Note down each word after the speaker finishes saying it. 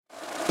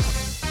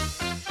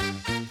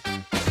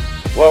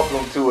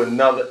Welcome to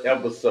another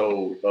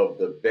episode of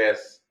the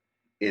Best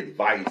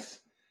Advice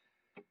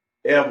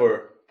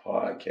Ever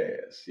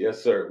podcast.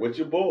 Yes, sir, with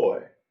your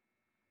boy,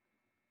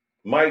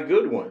 Mike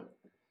Goodwin.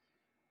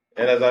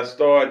 And as I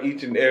start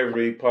each and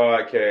every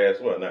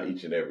podcast, well, not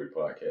each and every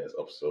podcast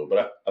episode,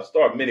 but I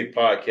start many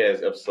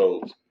podcast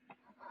episodes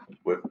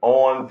with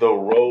On the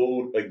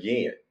Road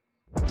Again.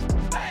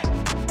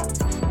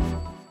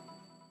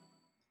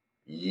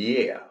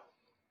 Yeah,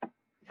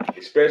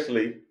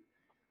 especially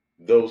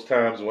those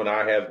times when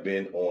I have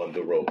been on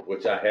the road,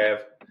 which I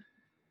have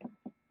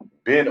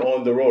been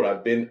on the road.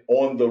 I've been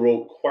on the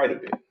road quite a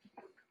bit.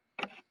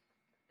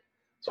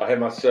 So I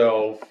had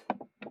myself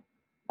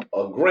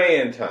a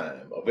grand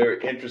time, a very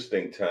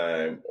interesting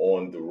time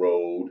on the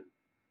road.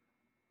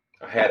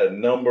 I had a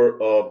number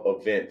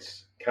of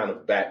events kind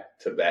of back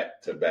to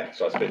back to back.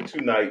 So I spent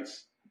 2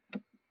 nights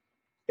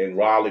in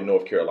Raleigh,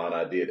 North Carolina.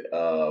 I did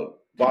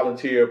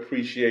volunteer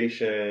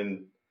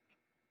appreciation,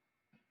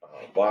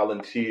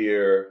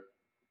 volunteer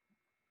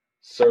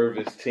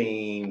service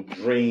team,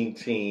 dream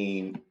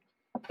team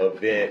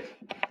event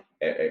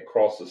at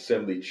Cross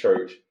Assembly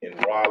Church in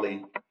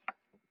Raleigh,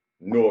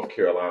 North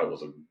Carolina. It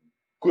was a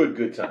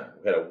good time.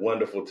 We had a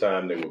wonderful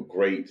time. They were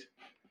great,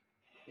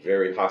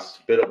 very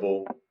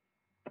hospitable,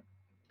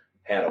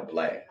 had a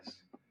blast.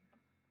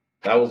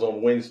 That was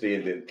on Wednesday,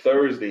 and then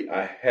Thursday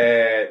I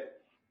had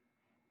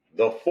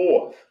the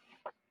 4th.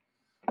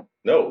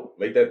 No,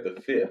 make that the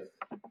 5th.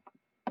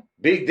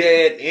 Big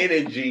Dad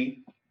Energy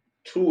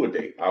tour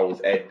date. I was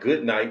at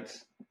Good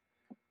Nights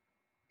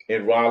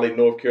in Raleigh,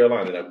 North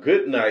Carolina. Now,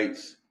 Good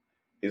Nights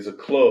is a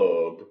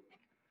club.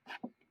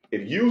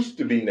 It used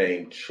to be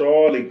named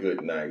Charlie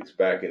Good Nights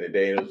back in the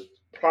day. It was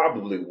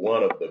probably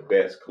one of the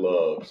best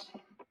clubs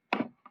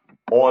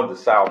on the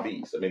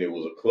Southeast. I mean, it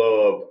was a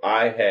club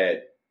I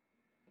had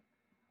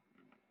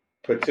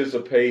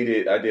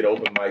participated. I did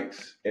open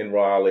mics in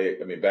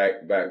Raleigh. I mean,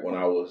 back when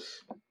I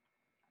was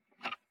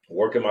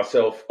working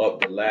myself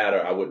up the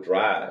ladder, I would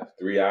drive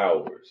 3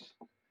 hours,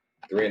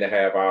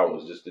 3.5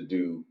 hours just to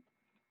do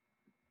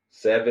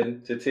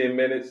 7 to 10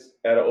 minutes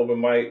at an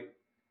open mic.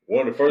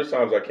 One of the first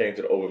times I came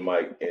to the open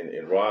mic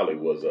in Raleigh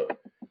was a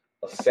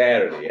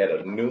Saturday. It had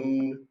a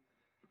noon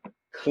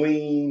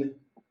clean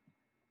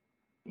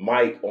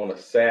mic on a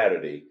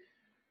Saturday.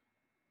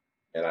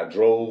 And I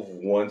drove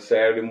one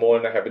Saturday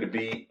morning. I happened to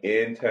be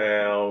in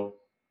town,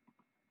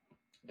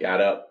 got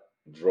up,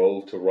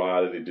 drove to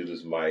Raleigh to do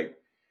this mic.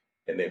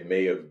 And there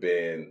may have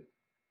been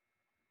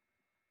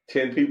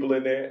 10 people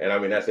in there. And I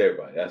mean, that's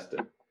everybody. That's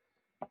the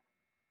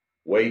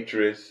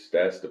waitress.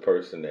 That's the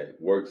person that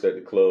works at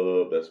the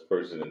club. That's the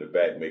person in the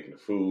back making the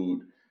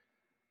food.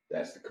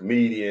 That's the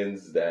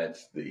comedians.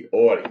 That's the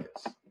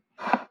audience.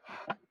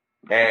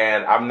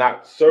 And I'm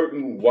not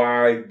certain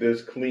why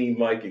this clean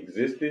mic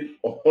existed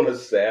on a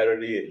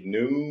Saturday at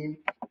noon.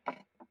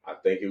 I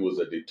think it was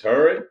a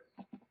deterrent.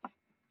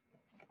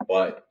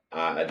 But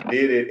I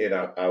did it, and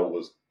I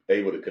was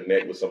able to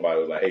connect with somebody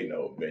who was like, hey,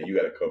 no, man, you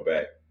got to come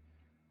back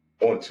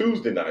on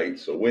Tuesday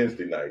nights or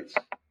Wednesday nights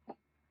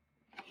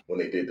when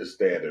they did the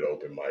standard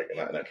open mic.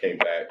 And I came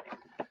back,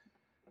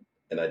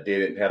 and I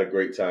did it and had a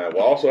great time.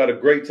 Well, I also had a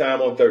great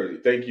time on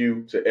Thursday. Thank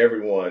you to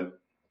everyone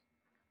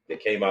that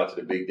came out to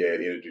the Big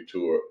Dad Energy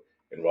Tour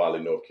in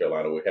Raleigh, North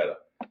Carolina. We had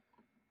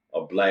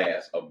a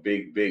blast, a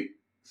big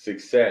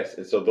success.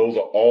 And so those are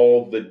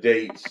all the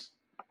dates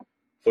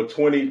for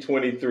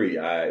 2023.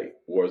 I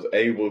was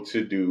able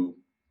to do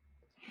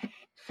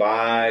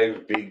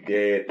 5 Big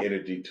Dad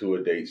Energy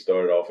Tour dates.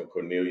 Started off in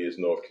Cornelius,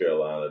 North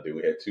Carolina. Then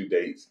we had 2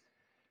 dates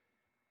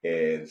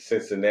in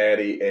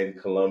Cincinnati and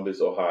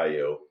Columbus,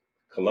 Ohio.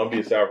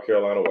 Columbia, South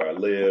Carolina, where I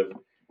live.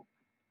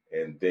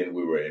 And then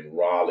we were in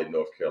Raleigh,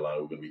 North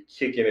Carolina. We're going to be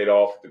kicking it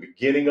off at the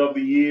beginning of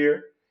the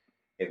year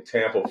in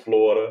Tampa,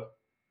 Florida.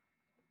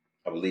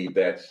 I believe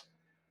that's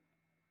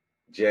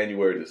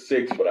January the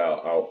 6th, but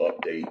I'll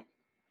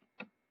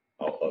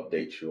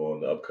update you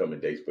on the upcoming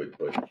dates. But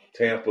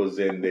Tampa's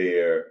in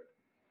there.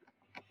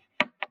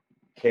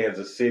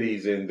 Kansas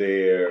City's in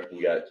there.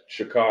 We got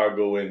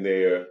Chicago in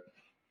there.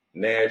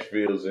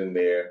 Nashville's in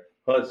there.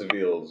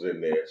 Huntsville's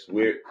in there.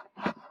 So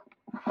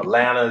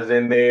Atlanta's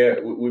in there.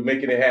 We're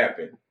making it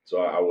happen. So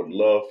I would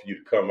love for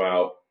you to come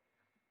out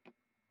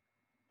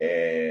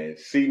and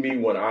see me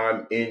when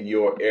I'm in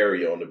your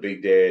area on the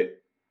Big Dad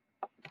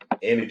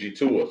Energy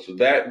Tour. So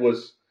that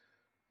was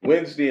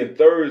Wednesday and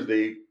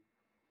Thursday.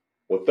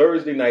 Well,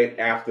 Thursday night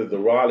after the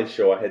Raleigh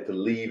show, I had to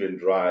leave and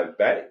drive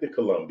back to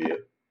Columbia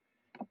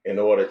in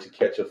order to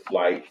catch a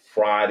flight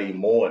Friday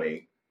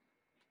morning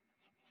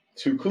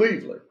to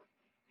Cleveland.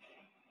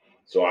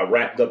 So I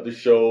wrapped up the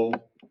show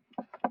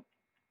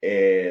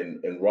in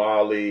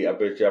Raleigh. I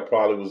bet you I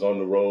probably was on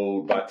the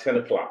road by 10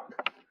 o'clock.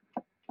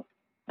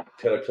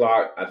 10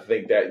 o'clock, I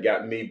think that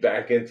got me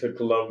back into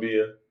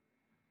Columbia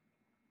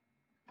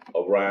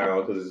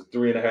around, because it's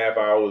 3.5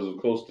 hours,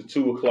 close to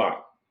 2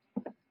 o'clock.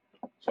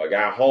 So I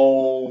got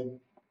home,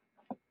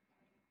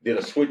 did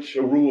a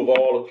switcheroo of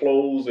all the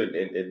clothes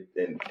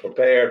and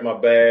prepared my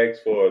bags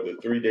for the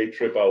 3-day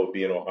trip I would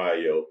be in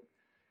Ohio.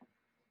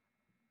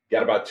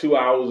 got about 2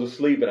 hours of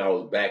sleep, and I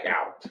was back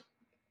out.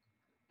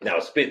 Now, I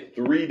spent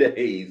 3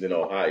 days in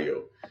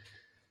Ohio.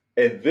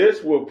 And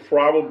this will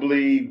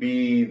probably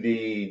be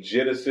the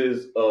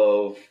genesis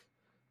of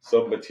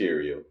some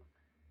material.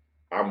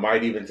 I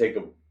might even take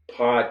a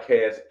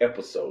podcast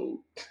episode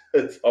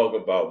to talk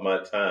about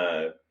my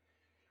time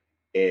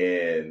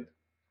in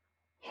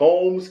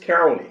Holmes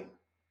County,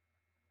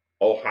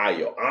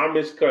 Ohio,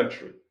 Amish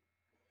country.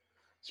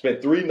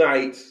 Spent 3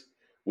 nights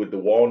with the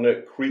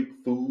Walnut Creek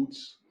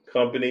Foods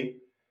Company.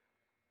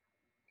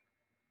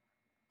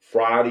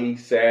 Friday,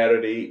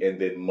 Saturday,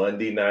 and then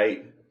Monday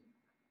night,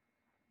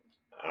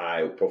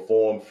 I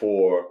performed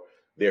for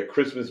their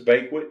Christmas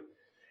banquet.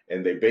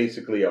 And they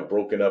basically are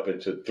broken up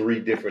into 3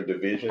 different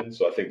divisions.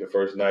 So I think the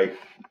first night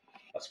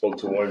I spoke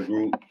to one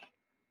group.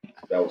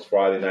 That was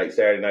Friday night.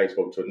 Saturday night,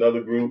 spoke to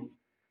another group.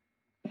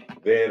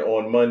 Then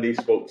on Monday,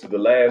 spoke to the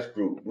last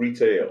group,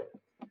 retail.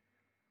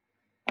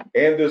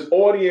 And this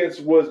audience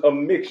was a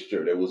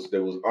mixture. There was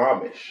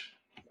Amish.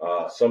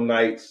 Some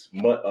nights,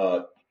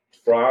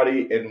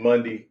 Friday and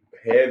Monday,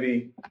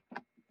 heavy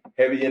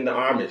in the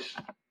Amish.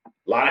 A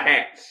lot of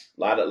hats. A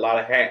lot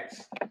of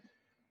hats.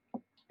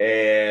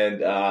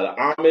 And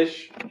the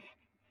Amish,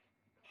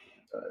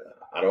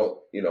 I don't.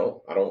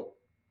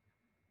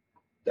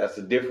 It's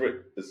a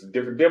different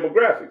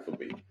demographic for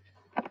me.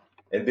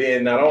 And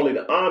then not only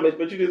the Amish,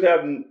 but you just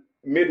have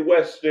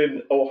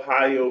Midwestern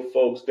Ohio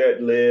folks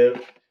that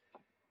live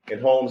in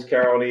Holmes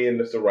County and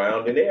the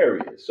surrounding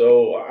areas.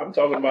 So I'm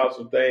talking about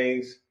some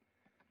things.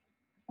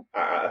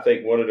 I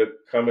think one of the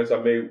comments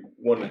I made,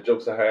 one of the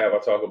jokes I have, I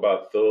talk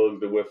about thugs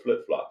that wear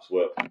flip-flops.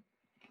 Well,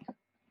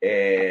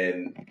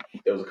 and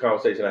there was a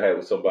conversation I had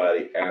with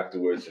somebody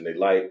afterwards, and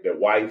their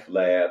wife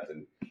laughed,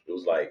 and it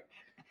was like,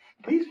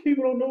 these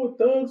people don't know what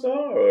thugs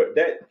are, or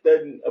that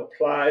doesn't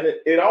apply.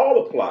 It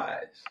all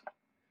applies.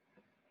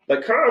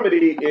 Like,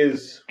 comedy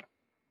is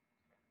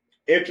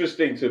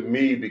interesting to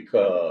me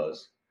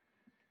because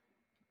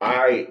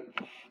I,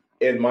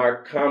 in my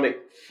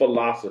comic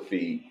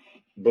philosophy,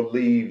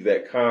 believe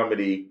that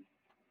comedy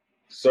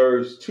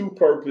serves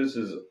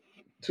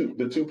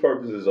the two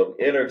purposes of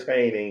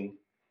entertaining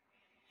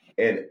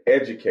and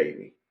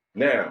educating.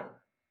 Now,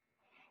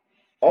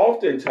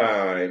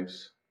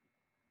 oftentimes,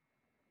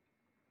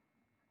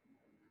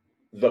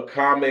 the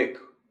comic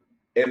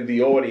and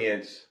the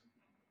audience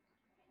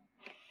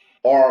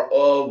are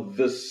of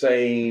the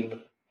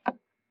same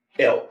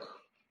ilk.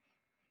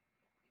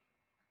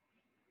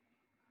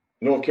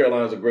 North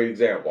Carolina is a great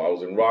example. I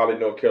was in Raleigh,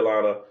 North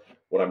Carolina.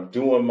 When I'm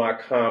doing my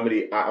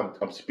comedy,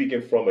 I'm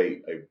speaking from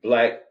a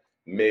black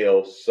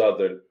male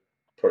Southern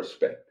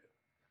perspective.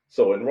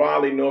 So in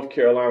Raleigh, North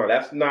Carolina,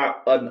 that's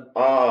not an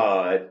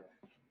odd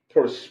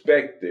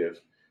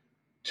perspective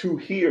to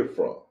hear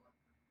from.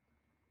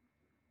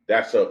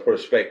 That's a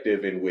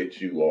perspective in which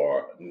you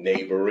are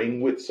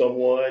neighboring with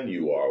someone,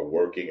 you are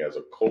working as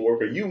a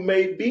coworker. You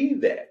may be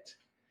that.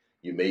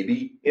 You may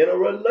be in a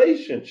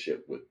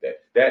relationship with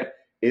that. That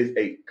is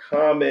a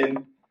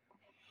common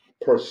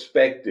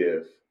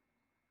perspective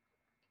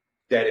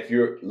that if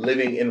you're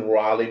living in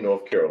Raleigh,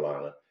 North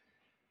Carolina,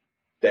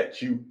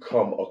 that you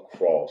come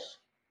across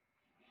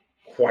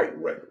quite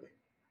regularly.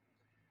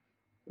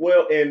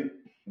 Well, in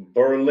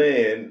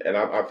Berlin, and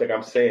I think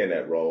I'm saying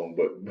that wrong,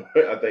 but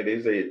I think they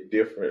say it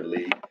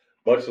differently,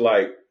 much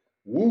like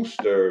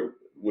Worcester,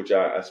 which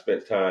I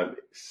spent time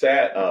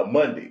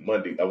Monday.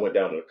 I went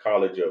down to the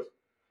College of,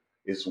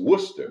 it's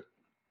Worcester.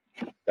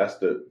 That's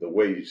the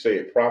way you say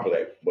it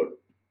properly. But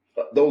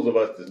those of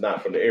us that's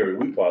not from the area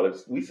we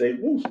say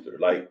Worcester,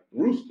 like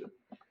rooster.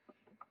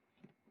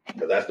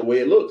 Because that's the way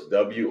it looks,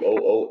 Wooster.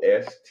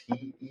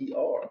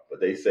 But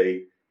they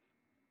say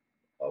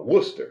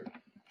Worcester,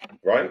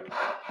 right?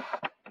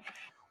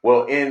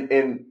 Well,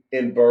 in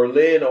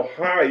Berlin,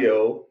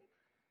 Ohio,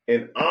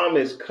 in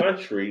Amish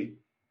country,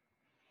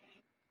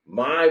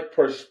 my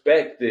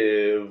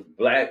perspective,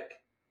 black,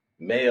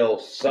 male,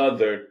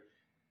 Southern,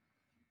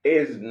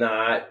 is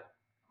not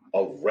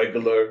a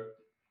regular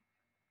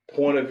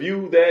point of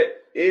view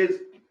that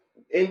is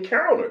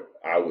encountered,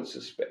 I would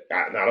suspect.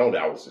 Not only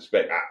I would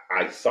suspect,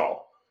 I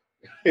saw.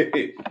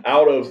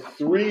 Out of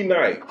 3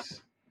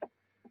 nights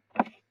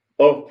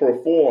of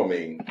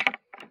performing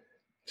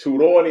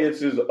to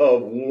audiences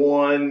of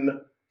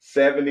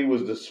 170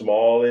 was the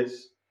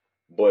smallest,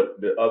 but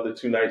the other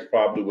 2 nights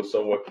probably was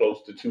somewhere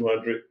close to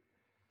 200.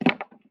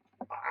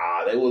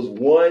 There was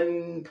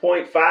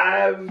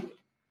 1.5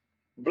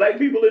 black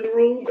people in the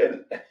room,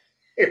 and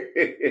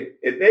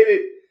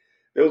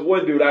there was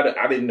one dude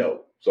I didn't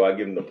know, so I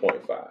give him the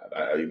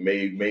 0.5. He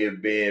may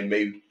have been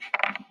maybe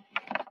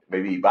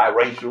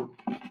biracial,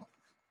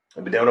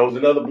 but then there was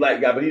another black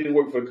guy, but he didn't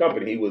work for the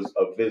company. He was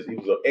a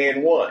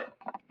and one,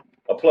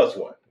 a plus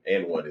one.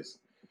 And one is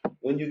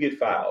when you get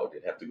fouled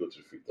and have to go to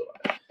the free throw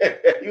line.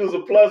 He was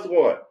a plus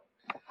one.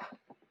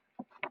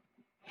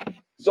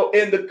 So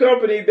in the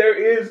company, there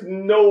is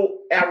no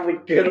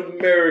African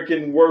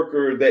American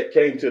worker that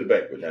came to the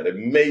banquet. Now, there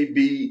may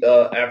be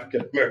an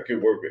African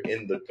American worker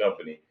in the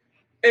company.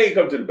 Ain't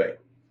come to the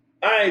banquet.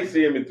 I ain't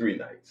see him in 3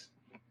 nights.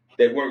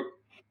 That work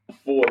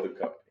for the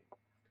company.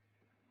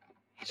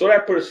 So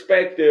that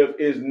perspective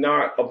is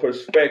not a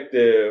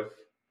perspective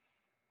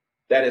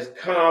that is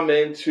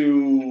common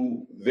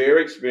to their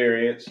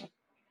experience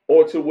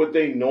or to what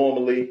they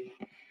normally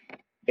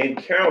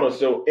encounter.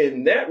 So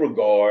in that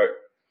regard,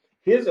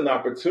 here's an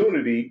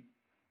opportunity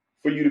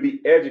for you to be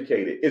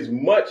educated. It's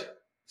much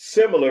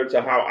similar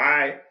to how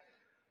I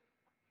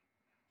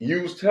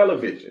use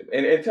television.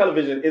 And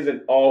television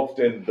isn't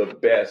often the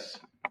best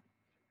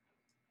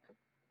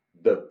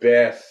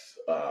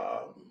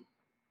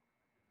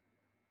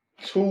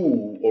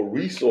tool or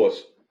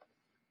resource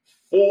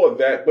for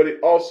that, but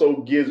it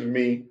also gives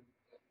me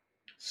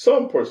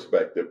some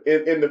perspective.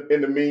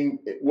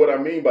 What I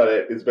mean by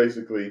that is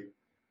basically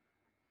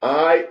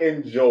I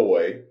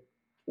enjoy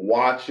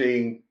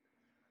watching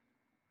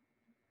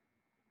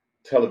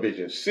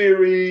television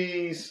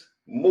series,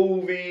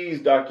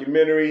 movies,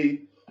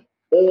 documentary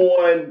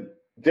on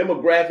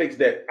demographics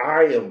that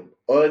are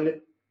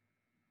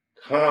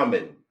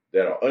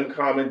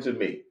uncommon to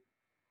me.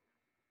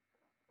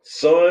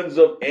 Sons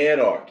of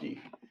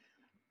Anarchy,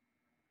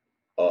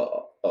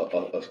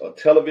 a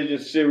television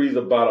series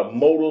about a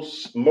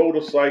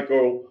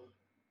motorcycle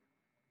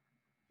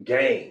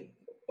gang,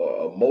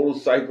 a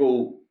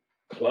motorcycle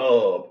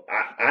club.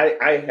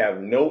 I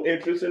have no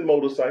interest in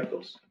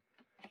motorcycles.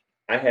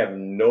 I have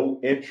no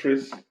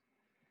interest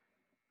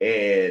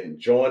in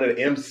joining an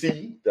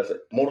MC. That's a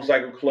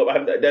motorcycle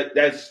club.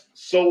 That's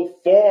so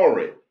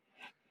foreign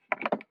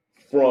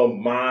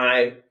from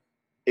my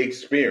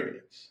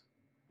experience,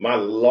 my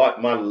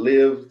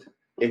lived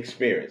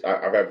experience.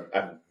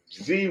 I've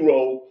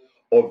zero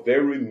or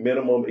very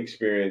minimum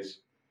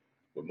experience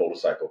with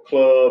motorcycle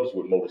clubs,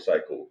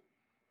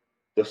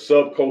 the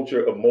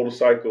subculture of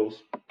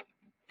motorcycles.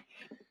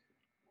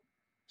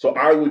 So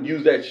I would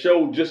use that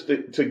show just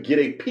to get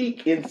a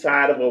peek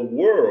inside of a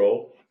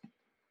world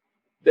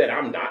that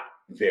I'm not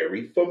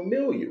very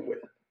familiar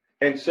with.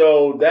 And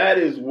so that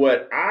is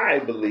what I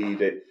believe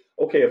that,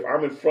 okay, if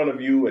I'm in front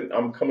of you and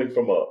I'm coming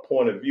from a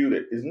point of view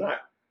that is not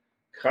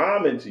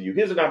common to you,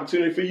 here's an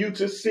opportunity for you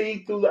to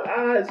see through the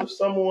eyes of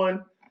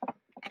someone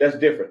that's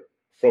different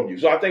from you.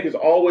 So I think it's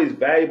always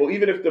valuable,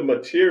 even if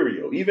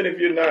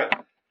you're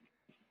not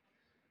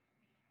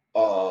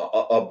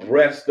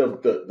abreast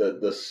of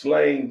the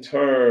slang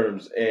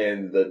terms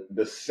and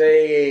the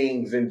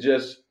sayings and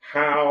just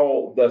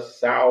how the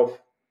South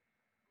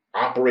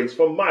operates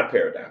from my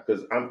paradigm,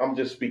 because I'm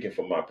just speaking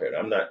from my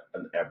paradigm. I'm not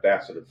an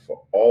ambassador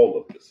for all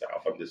of the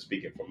South. I'm just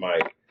speaking from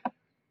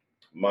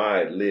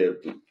my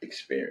lived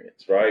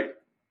experience, right?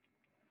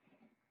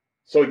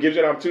 So it gives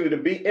you an opportunity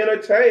to be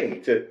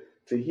entertained, to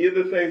hear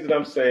the things that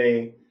I'm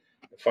saying,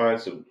 find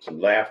some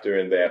laughter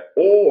in that,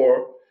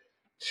 or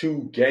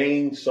to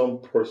gain some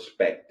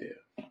perspective.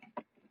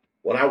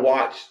 When I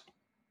watched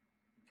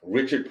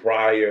Richard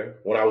Pryor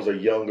when I was a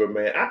younger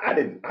man,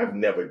 I've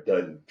never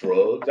done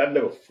drugs. I've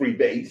never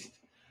freebased.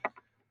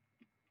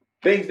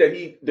 Things that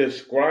he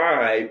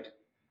described,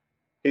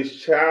 his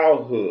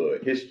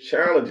childhood, his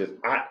challenges,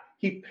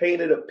 he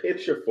painted a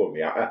picture for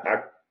me.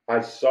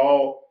 I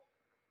saw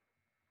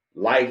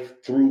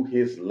life through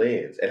his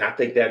lens, and I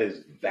think that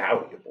is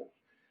valuable.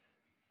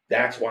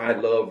 That's why I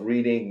love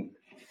reading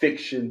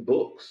fiction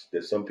books.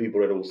 There's some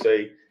people that will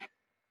say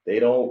they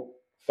don't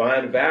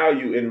find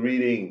value in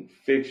reading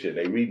fiction.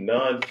 They read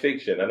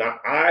nonfiction. And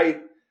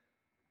I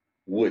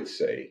would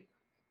say,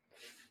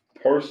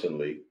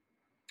 personally,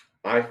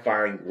 I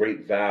find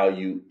great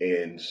value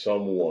in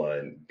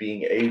someone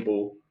being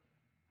able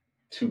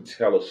to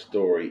tell a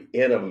story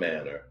in a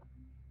manner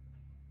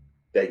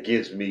that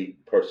gives me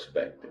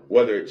perspective,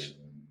 whether it's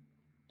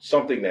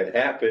something that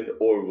happened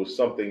or it was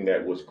something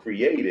that was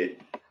created.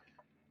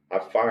 I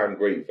find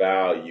great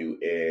value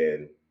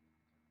in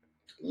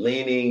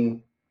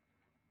leaning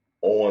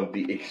on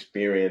the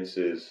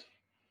experiences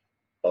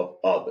of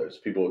others.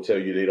 People will tell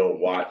you they don't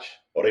watch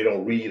or they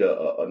don't read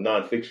a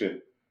nonfiction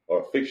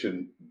or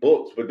fiction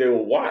books, but they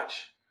will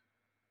watch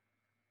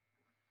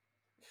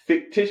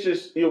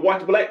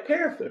watch Black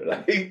Panther.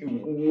 Like,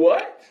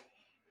 what?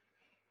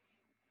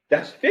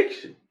 That's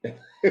fiction.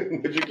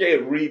 But you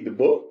can't read the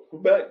book for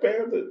Black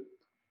Panther.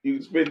 You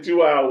can spend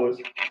 2 hours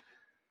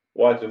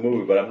watching a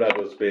movie, but I'm not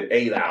going to spend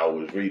 8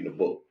 hours reading a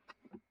book.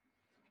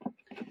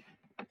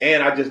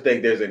 And I just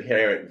think there's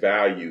inherent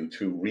value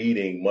to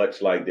reading,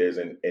 much like there's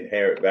an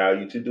inherent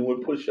value to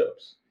doing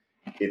push-ups.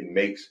 It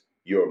makes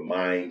your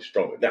mind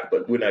stronger.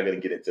 But we're not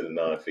going to get into the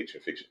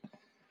nonfiction fiction.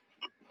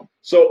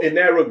 So in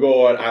that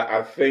regard,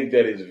 I think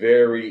that it's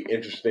very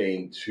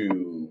interesting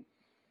to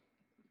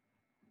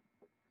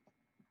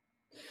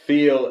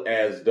feel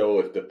as though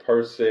if the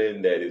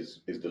person that is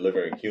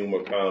delivering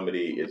humor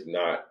comedy is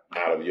not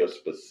out of your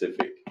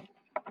specific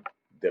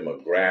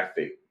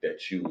demographic,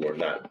 that you are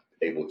not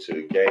able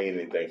to gain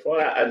anything from.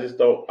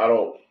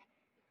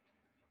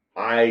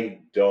 I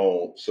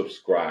don't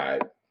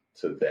subscribe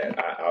to that.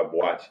 I've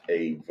watched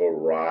a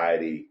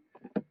variety.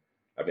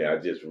 I mean, I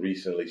just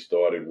recently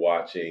started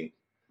watching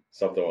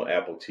something on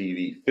Apple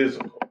TV,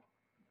 Physical.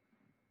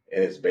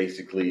 And it's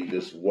basically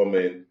this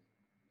woman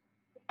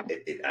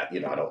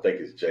I don't think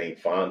it's Jane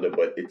Fonda,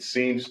 but it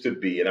seems to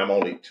be, and I'm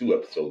only 2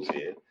 episodes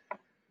in.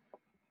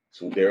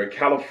 So they're in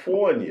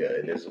California,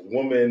 and there's a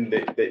woman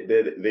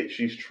that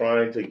she's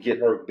trying to get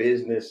her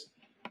business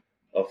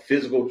of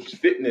physical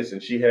fitness,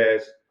 and she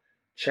has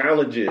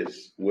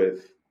challenges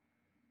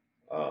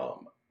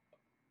um,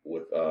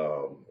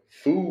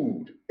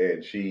 food,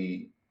 and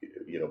she,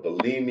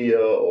 bulimia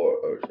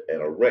or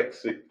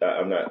anorexic.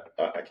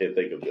 I can't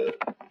think of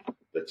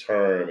the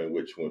term in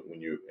which when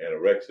you're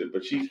anorexic,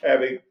 but she's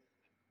having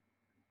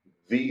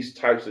these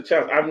types of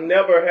challenges. I've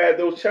never had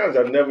those challenges.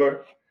 I've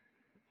never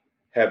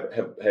have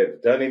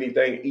done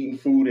anything, eaten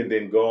food and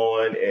then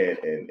gone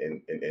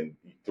and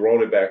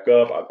thrown it back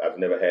up. I've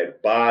never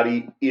had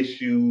body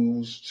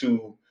issues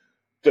to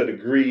the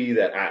degree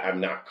that I'm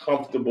not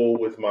comfortable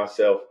with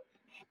myself.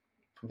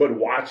 But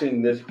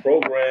watching this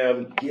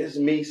program gives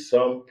me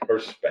some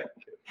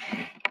perspective.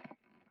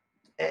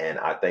 And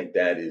I think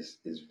that is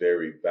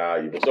very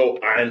valuable. So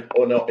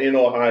in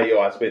Ohio,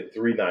 I spent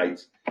 3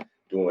 nights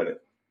doing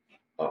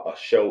a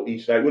show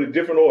each night with a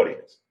different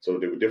audience. So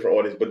they were different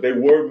audience, but they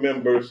were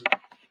members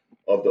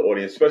of the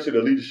audience, especially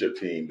the leadership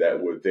team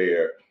that were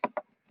there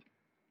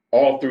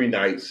all 3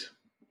 nights.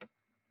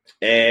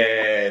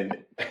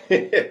 And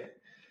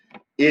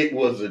it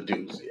was a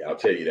doozy. I'll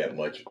tell you that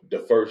much. The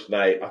first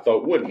night I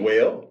thought went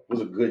well. It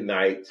was a good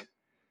night.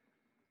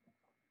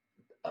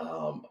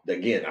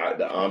 Again,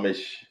 the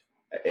Amish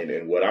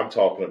and what I'm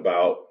talking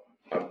about,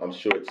 I'm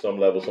sure at some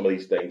level some of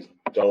these things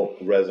don't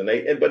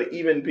resonate. But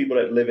even people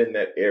that live in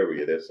that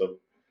area, there's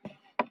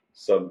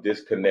some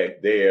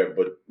disconnect there.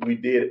 But we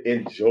did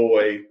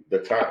enjoy the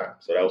time.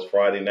 So that was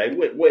Friday night. It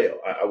went well.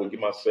 I would give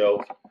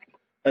myself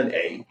an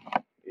A.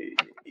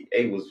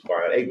 A was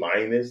fine. A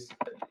minus.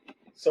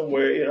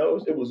 Somewhere, it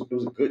was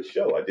a good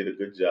show. I did a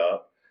good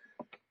job.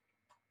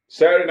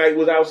 Saturday night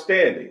was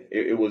outstanding.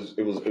 It was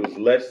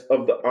less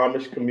of the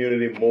Amish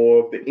community,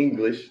 more of the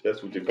English.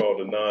 That's what you call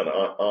the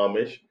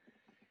non-Amish.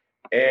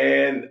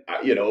 And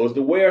it was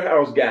the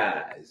warehouse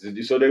guys.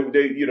 So they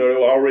were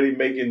already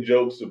making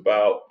jokes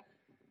about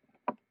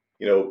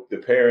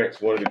the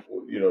parents. One of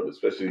the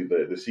especially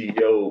the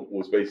CEO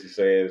was basically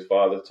saying his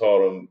father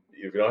taught him,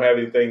 if you don't have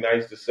anything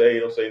nice to say,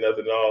 don't say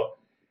nothing at all.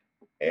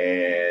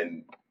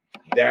 And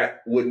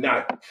that would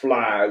not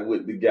fly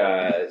with the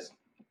guys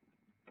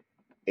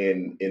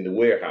in the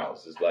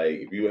warehouse. It's like,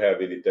 if you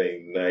have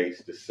anything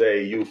nice to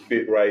say, you'll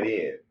fit right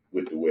in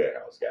with the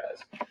warehouse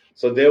guys.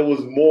 So there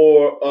was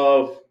more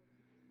of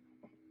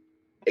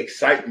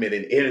excitement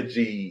and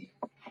energy,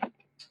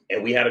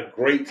 and we had a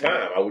great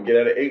time. I would get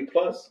at an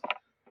A+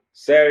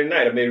 Saturday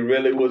night. I mean, it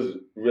really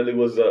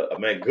was a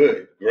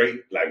good,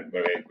 great,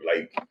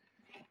 like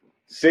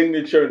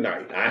signature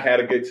night. I had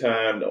a good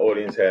time. The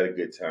audience had a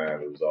good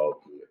time. It was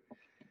all good.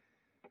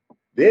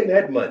 Then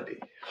that Monday,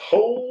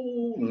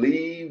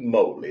 holy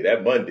moly,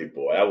 that Monday,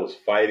 boy, I was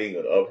fighting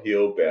an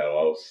uphill battle.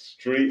 I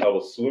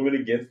was swimming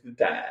against the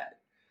tide.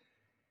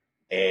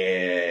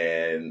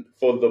 And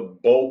for the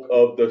bulk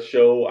of the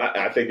show,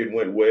 I think it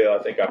went well.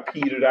 I think I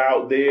petered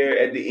out there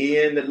at the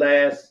end, the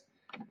last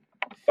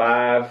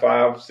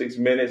 6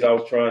 minutes. I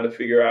was trying to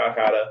figure out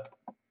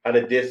how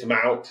to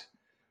dismount.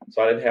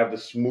 So I didn't have the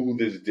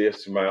smoothest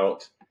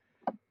dismount.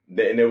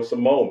 Then there were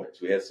some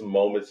moments. We had some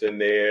moments in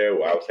there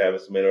where I was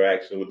having some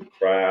interaction with the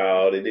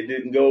crowd, and it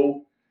didn't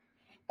go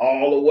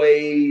all the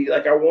way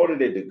like I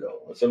wanted it to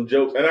go. And some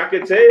jokes, and I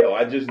could tell.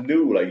 I just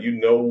knew,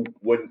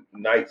 when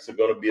nights are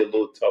going to be a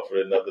little tougher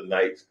than other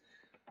nights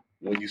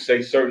when you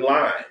say certain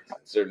lines.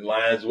 Certain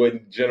lines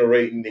wasn't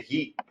generating the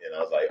heat, and I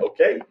was like,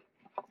 okay,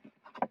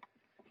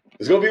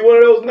 it's going to be one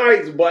of those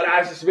nights. But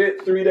I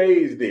spent 3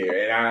 days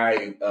there, and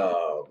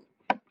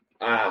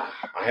I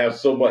have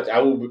so much. I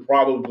will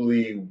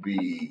probably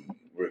be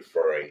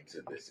referring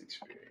to this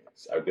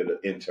experience. I did an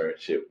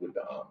internship with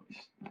the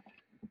Amish.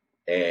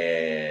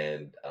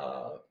 And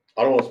I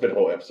don't want to spend a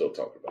whole episode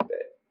talking about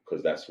that,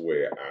 because that's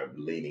where I'm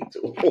leaning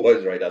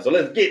towards right now. So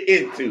let's get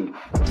into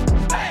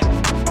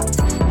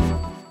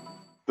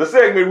the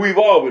segment we've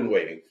all been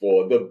waiting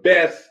for, the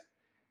best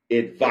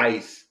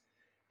advice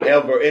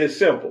ever. And it's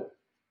simple.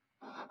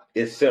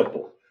 It's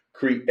simple.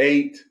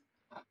 Create,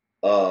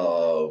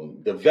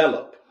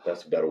 develop,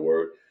 that's a better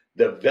word,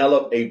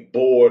 develop a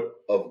board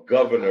of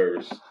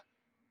governors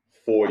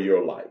for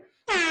your life.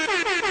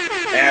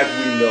 As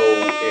we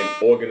know, in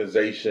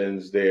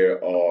organizations,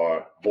 there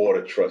are board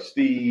of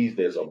trustees,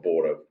 there's a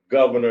board of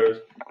governors,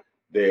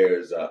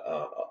 there's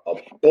a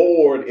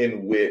board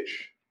in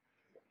which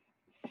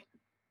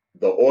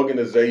the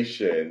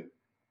organization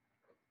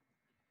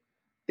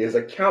is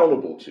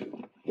accountable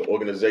to. The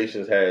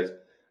organization has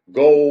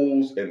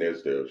goals, and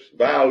there's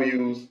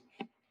values,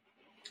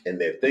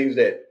 and there are things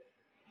that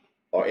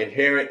are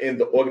inherent in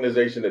the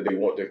organization that they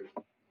want to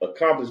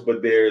accomplish,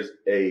 but there's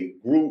a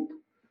group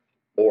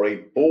or a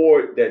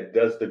board that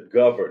does the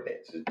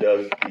governance. It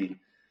does the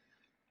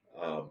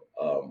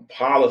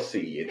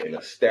policy and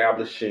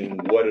establishing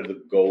what are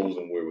the goals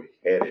and where we're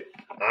headed.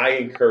 I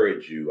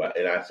encourage you,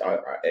 and I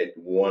at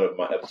one of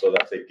my episodes,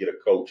 I say get a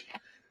coach,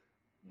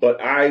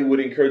 but I would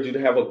encourage you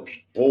to have a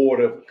board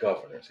of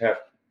governors. Have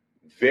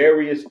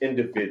various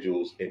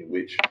individuals in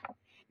which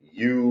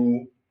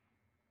you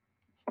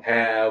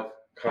have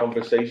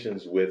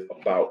conversations with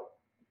about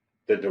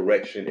the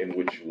direction in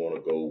which you want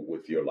to go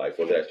with your life,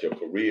 whether that's your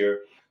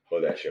career,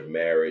 whether that's your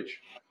marriage,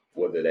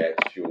 whether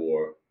that's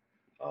your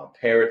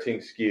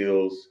parenting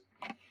skills,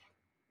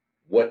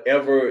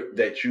 whatever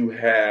that you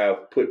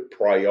have put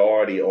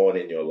priority on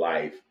in your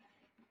life.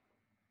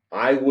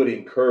 I would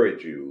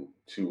encourage you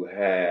to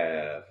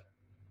have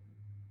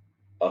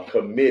a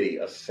committee,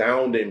 a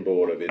sounding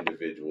board of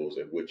individuals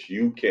in which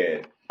you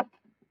can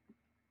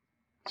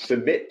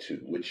submit to,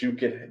 which you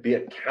can be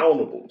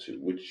accountable to,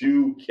 which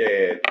you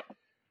can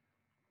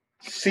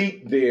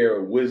seek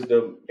their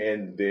wisdom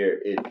and their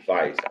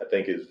advice. I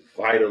think is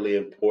vitally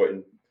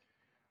important.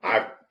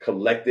 I've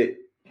collected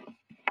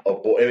a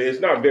board. It's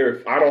not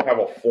very, I don't have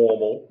a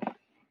formal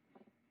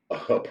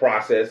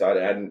process. I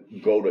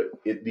didn't go to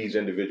these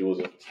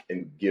individuals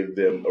and give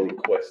them a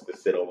request to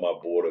sit on my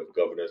board of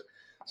governors.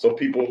 Some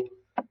people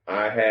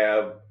I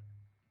have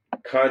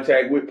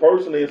contact with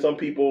personally, and some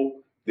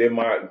people they're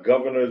my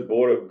governor's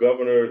board of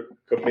governor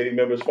committee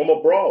members from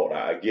abroad.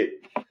 I get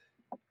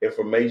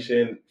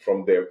information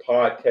from their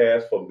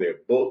podcasts, from their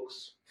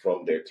books,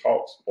 from their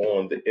talks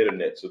on the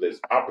internet. So there's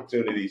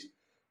opportunities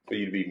for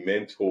you to be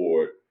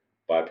mentored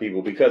by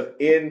people, because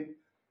in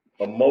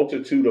a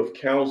multitude of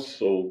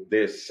counsel,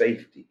 there's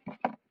safety.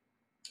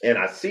 And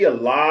I see a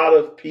lot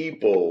of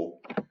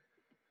people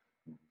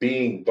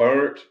being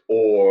burnt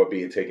or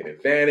being taken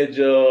advantage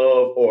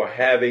of or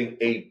having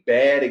a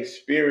bad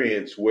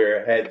experience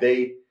where had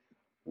they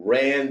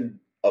ran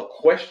a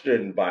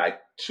question by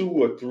 2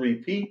 or 3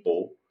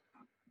 people,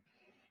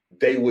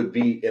 they would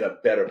be in a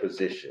better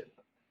position.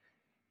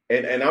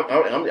 And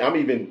I'm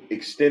even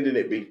extending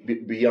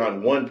it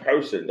beyond one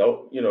person.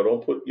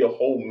 Don't put your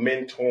whole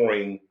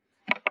mentoring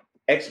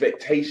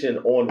expectation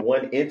on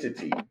one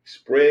entity.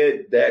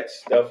 Spread that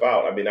stuff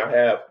out. I mean, I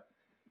have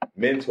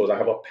mentors. I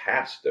have a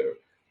pastor.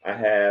 I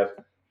have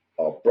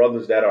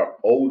brothers that are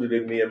older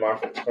than me in my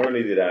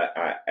fraternity that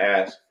I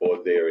ask for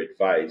their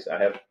advice. I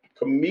have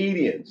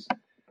comedians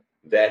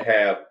that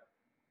have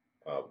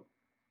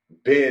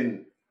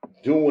been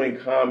doing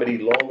comedy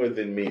longer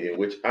than me, in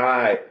which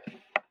I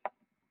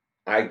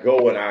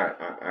go and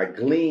I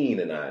glean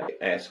and I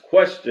ask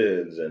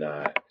questions and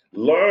I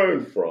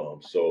learn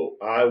from. So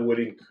I would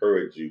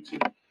encourage you to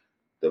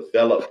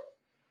develop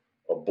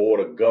a board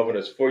of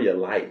governors for your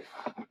life.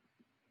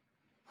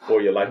 For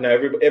your life. Now,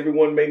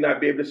 everyone may not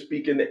be able to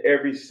speak into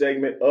every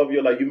segment of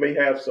your life. You may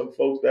have some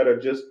folks that are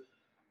just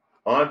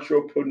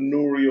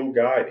entrepreneurial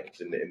guidance,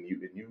 and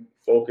you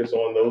focus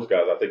on those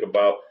guys. I think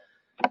about,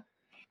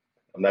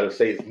 I'm not going to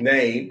say his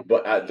name,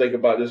 but I think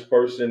about this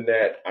person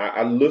that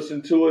I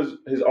listen to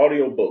his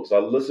audiobooks. I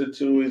listen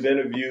to his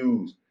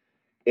interviews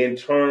in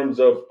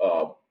terms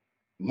of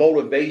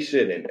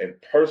motivation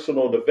and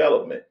personal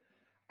development.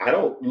 I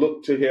don't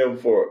look to him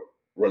for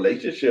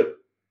relationship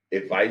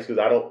advice because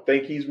I don't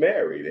think he's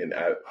married. And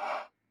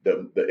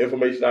the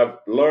information I've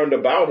learned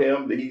about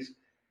him, that he's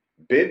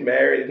been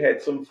married and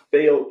had some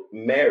failed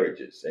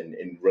marriages,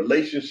 and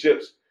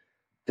relationships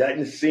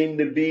doesn't seem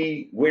to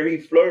be where he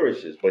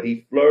flourishes, but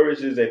he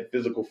flourishes in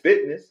physical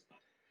fitness.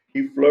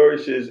 He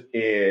flourishes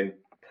in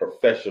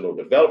professional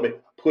development,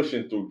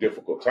 pushing through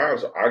difficult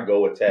times. So I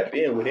go and tap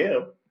in with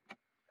him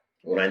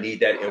when I need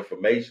that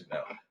information.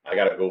 Now, I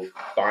got to go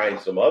find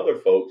some other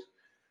folks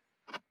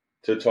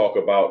to talk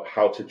about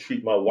how to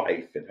treat my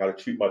wife and how to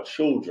treat my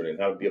children and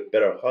how to be a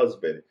better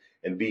husband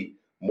and be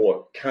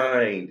more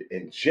kind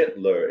and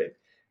gentler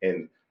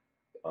and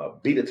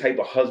be the type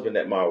of husband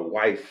that my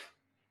wife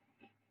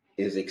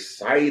is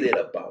excited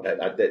about.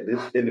 That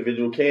this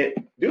individual can't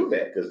do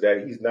that because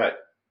he's not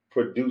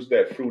produced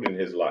that fruit in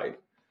his life.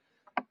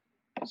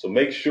 So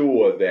make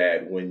sure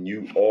that when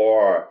you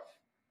are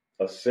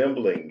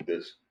assembling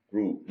this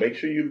group, make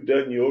sure you've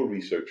done your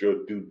research,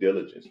 your due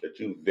diligence, that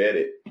you've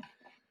vetted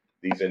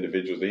these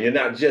individuals, and you're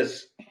not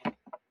just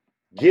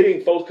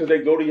getting folks because they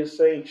go to your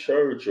same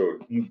church, or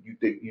you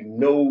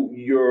know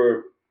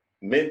your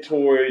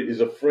mentor is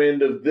a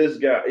friend of this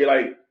guy. You're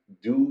like,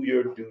 do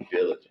your due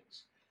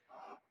diligence.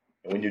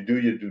 And when you do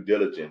your due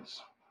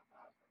diligence,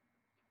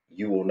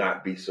 you will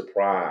not be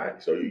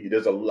surprised. So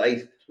there's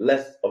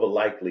less of a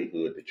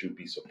likelihood that you'll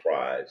be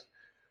surprised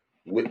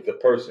with the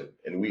person.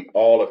 And we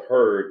all have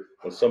heard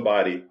when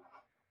somebody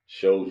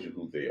shows you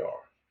who they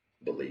are,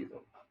 believe them.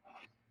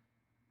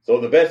 So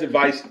the best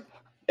advice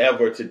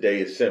ever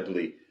today is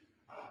simply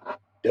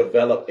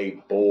develop a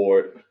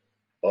board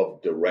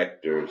of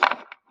directors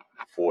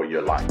for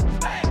your life.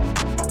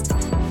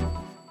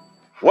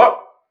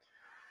 Well,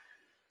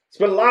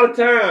 spent a lot of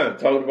time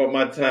talking about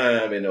my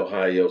time in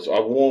Ohio, so I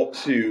want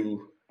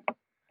to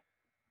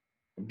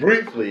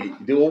briefly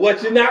do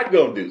what you're not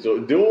going to do. So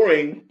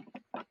during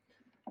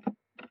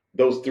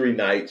those 3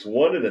 nights,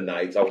 one of the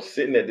nights, I was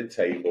sitting at the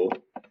table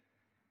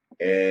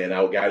and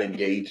I got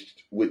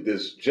engaged with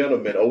this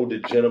gentleman, older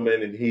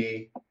gentleman, and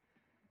he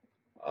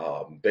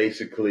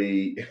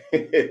basically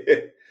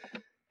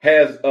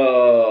has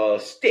a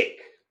stick.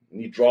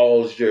 He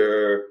draws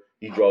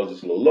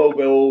this little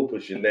logo,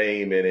 puts your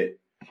name in it,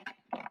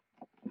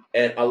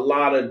 And a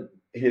lot of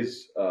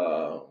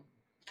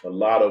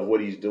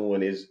what he's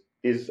doing is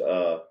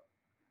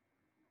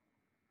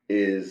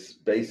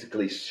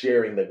basically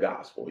sharing the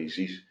gospel.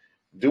 He's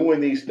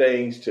doing these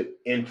things to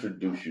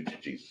introduce you to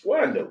Jesus.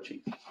 Well, I know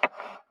Jesus.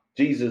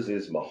 Jesus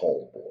is my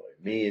homeboy.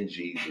 Me and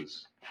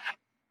Jesus,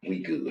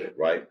 we good,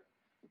 right?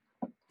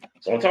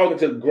 So I'm talking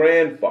to the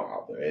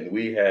grandfather, and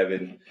we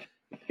having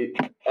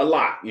a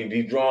lot.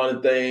 He's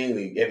drawing things,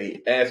 and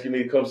he asking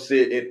me to come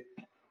sit.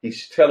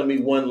 He's telling me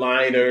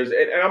one-liners,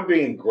 and I'm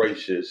being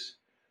gracious.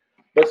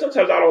 But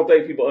sometimes I don't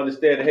think people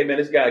understand that, hey, man,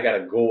 this guy got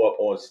to go up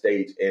on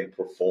stage and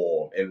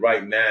perform. And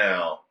right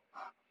now,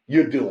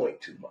 you're doing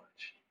too much.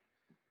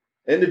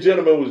 And the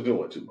gentleman was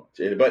doing too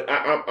much. But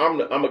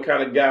I'm a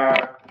kind of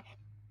guy,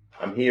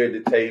 I'm here at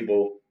the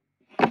table.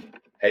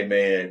 Hey,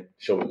 man,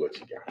 show me what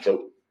you got.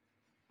 So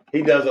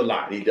he does a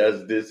lot. He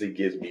does this. He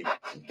gives me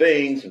some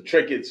things, some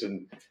trinkets,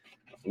 and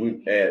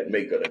we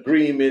make an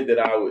agreement that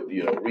I would,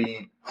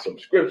 read some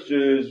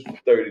scriptures for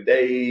 30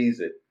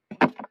 days. And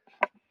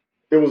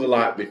it was a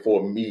lot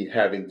before me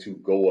having to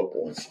go up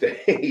on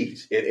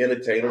stage and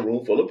entertain a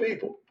room full of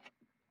people.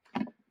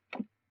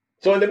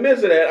 So in the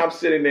midst of that, I'm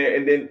sitting there,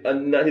 and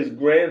then his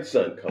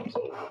grandson comes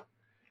over.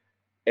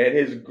 And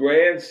his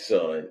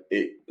grandson,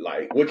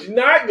 what you're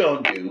not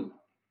going to do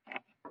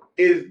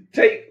is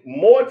take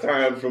more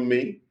time from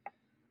me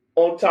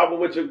on top of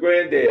what your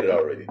granddad had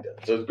already done.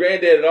 So his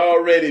granddad had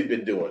already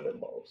been doing the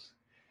most.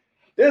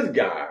 This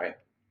guy,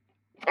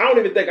 I don't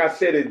even think I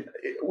said it.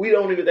 We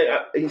don't even think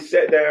he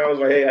sat down. I was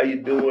like, hey, how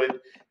you doing?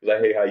 He's like,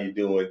 hey, how you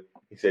doing?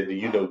 He said, do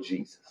you know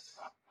Jesus?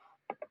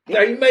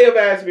 Now, he may have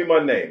asked me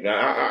my name.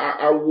 Now,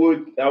 I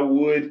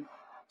would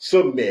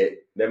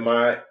submit that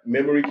my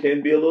memory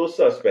can be a little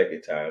suspect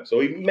at times. So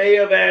he may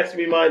have asked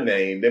me my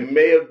name. There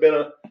may have been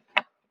a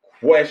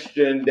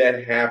question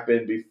that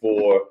happened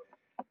before,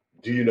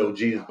 do you know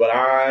Jesus? But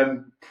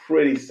I'm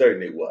pretty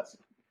certain it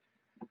wasn't.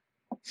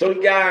 So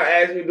the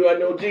guy asked me, do I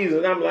know Jesus?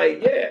 And I'm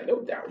like, yeah,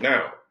 no doubt.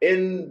 Now,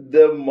 in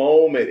the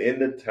moment, in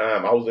the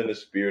time, I was in the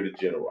spirit of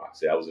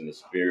generosity. I was in the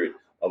spirit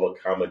of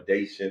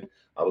accommodation.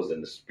 I was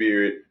in the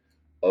spirit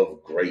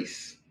of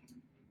grace.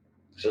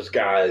 So this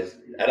guys,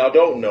 and I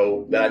don't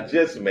know, that I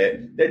just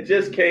met, that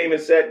just came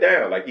and sat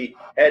down like he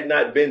had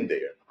not been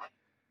there.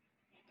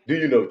 Do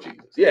you know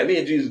Jesus? Yeah, me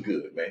and Jesus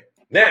good, man.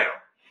 Now,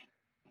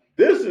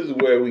 this is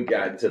where we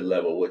got to the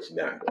level what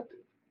you're not going to do.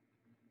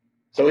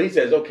 So he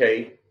says,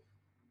 okay,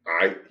 all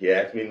right, he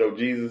asked me to know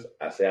Jesus.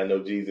 I say, I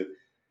know Jesus.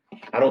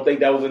 I don't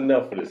think that was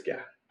enough for this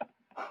guy.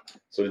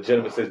 So the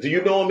gentleman says, do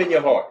you know him in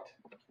your heart?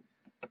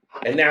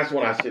 And that's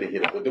when I should have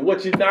hit him with it.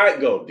 What you're not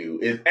going to do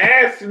is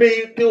ask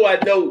me, do I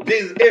know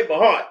Jesus in my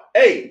heart?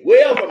 Hey,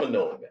 where else am I going to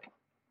know him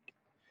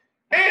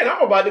at? And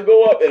I'm about to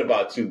go up in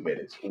about 2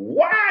 minutes.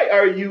 Why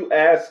are you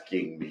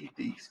asking me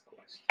these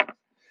questions?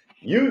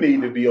 You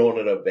need to be on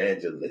an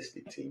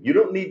evangelistic team. You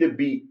don't need to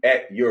be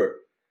at your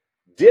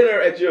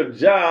dinner at your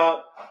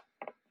job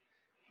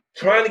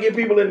trying to get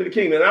people into the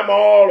kingdom. And I'm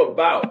all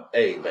about,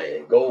 hey,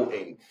 man, go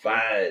and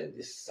find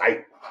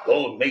disciples.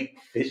 Go and make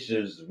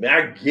fishers. Man,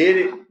 I get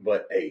it,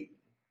 but hey,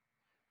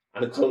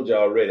 I done told you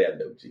already I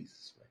know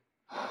Jesus, man.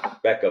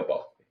 Back up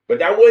off me. But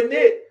that wasn't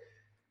it.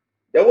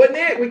 That wasn't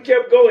it. We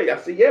kept going. I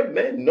said, yeah,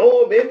 man,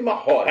 know him in my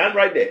heart. I'm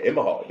right there, in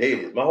my heart. There it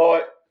is. My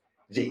heart,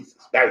 Jesus.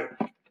 Bang.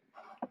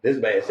 This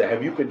man said,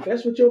 have you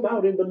confessed with your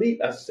mouth and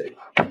believed? I said,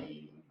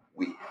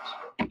 we.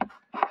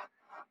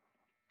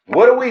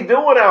 What are we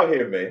doing out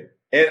here, man?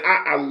 And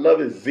I love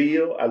his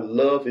zeal. I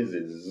love his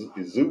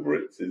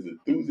exuberance, his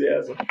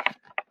enthusiasm.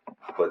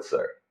 But,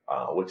 sir,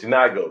 what you're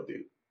not going to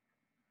do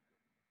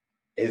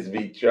is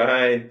be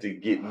trying to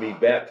get me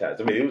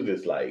baptized. I mean, it was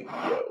just like,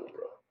 yo,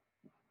 bro,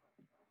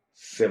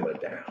 simmer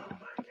down, my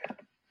God.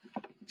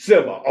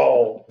 Simmer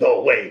all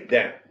the way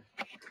down.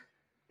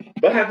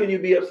 But how can you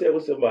be upset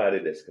with somebody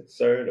that's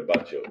concerned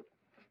about your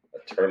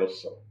eternal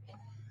soul?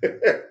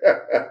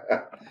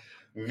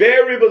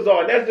 Very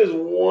bizarre. That's just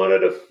one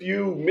of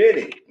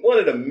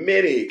the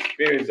many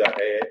experiences I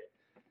had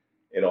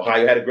in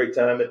Ohio. I had a great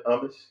time in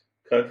Amish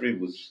country.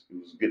 It was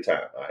a good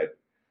time. I had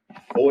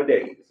 4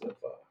 days of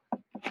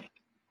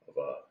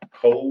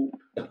cold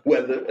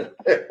weather.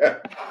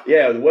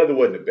 Yeah, the weather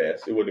wasn't the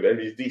best. It wasn't the best.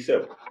 It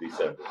was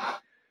December.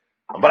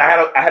 But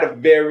I had a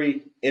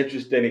very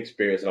interesting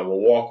experience, and I'm gonna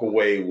walk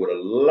away with a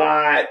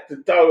lot to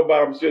talk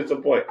about. I'm sure at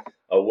some point.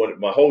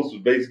 My host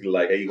was basically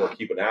like, "Hey, you're gonna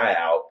keep an eye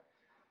out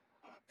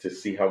to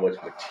see how much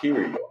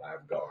material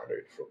I've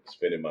garnered from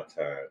spending my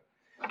time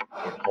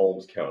in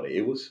Holmes County."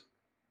 It's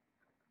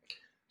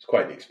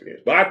quite the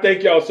experience. But I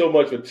thank y'all so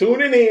much for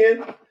tuning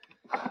in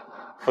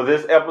for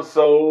this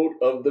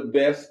episode of The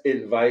Best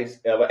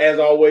Advice Ever. As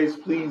always,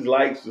 please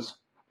like,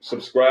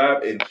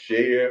 subscribe, and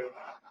share.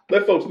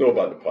 Let folks know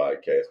about the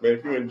podcast, man.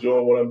 If you're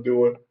enjoying what I'm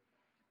doing,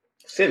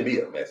 send me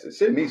a message.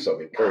 Send me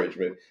some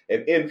encouragement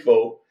and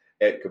info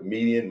at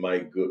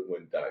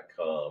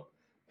comedianmikegoodwin.com.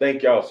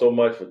 Thank y'all so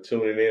much for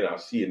tuning in. I'll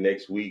see you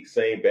next week.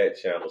 Same bat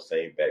channel,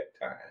 same bat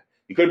time.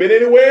 You could have been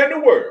anywhere in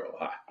the world,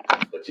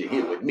 but you're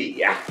here with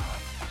me. And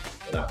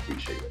I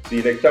appreciate it. See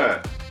you next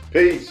time.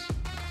 Peace.